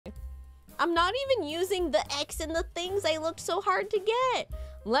I'm not even using the X and the things I looked so hard to get.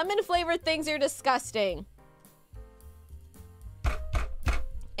 Lemon flavored things are disgusting.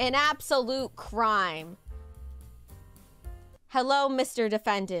 An absolute crime. Hello, Mr.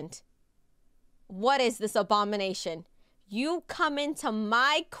 Defendant. What is this abomination? You come into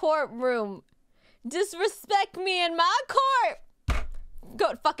my courtroom, disrespect me in my court.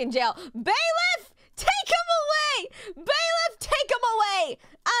 Go to fucking jail. Bailiff, take him away. Bailiff, take him away.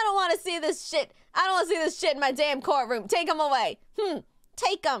 I don't want to see this shit. I don't want to see this shit in my damn courtroom. Take him away.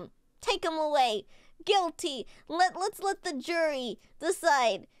 Take him. Take him away. Guilty. Let's let the jury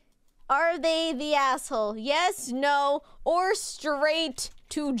decide. Are they the asshole? Yes, no, or straight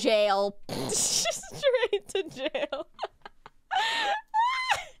to jail. Straight to jail.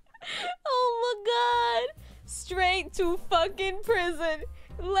 Oh my god. Straight to fucking prison.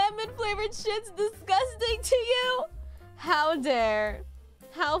 Lemon flavored shit's disgusting to you? How dare.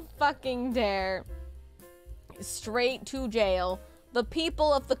 How fucking dare. Straight to jail. The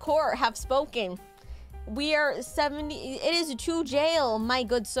people of the court have spoken. We are 70. It is to jail, my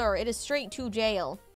good sir. It is straight to jail.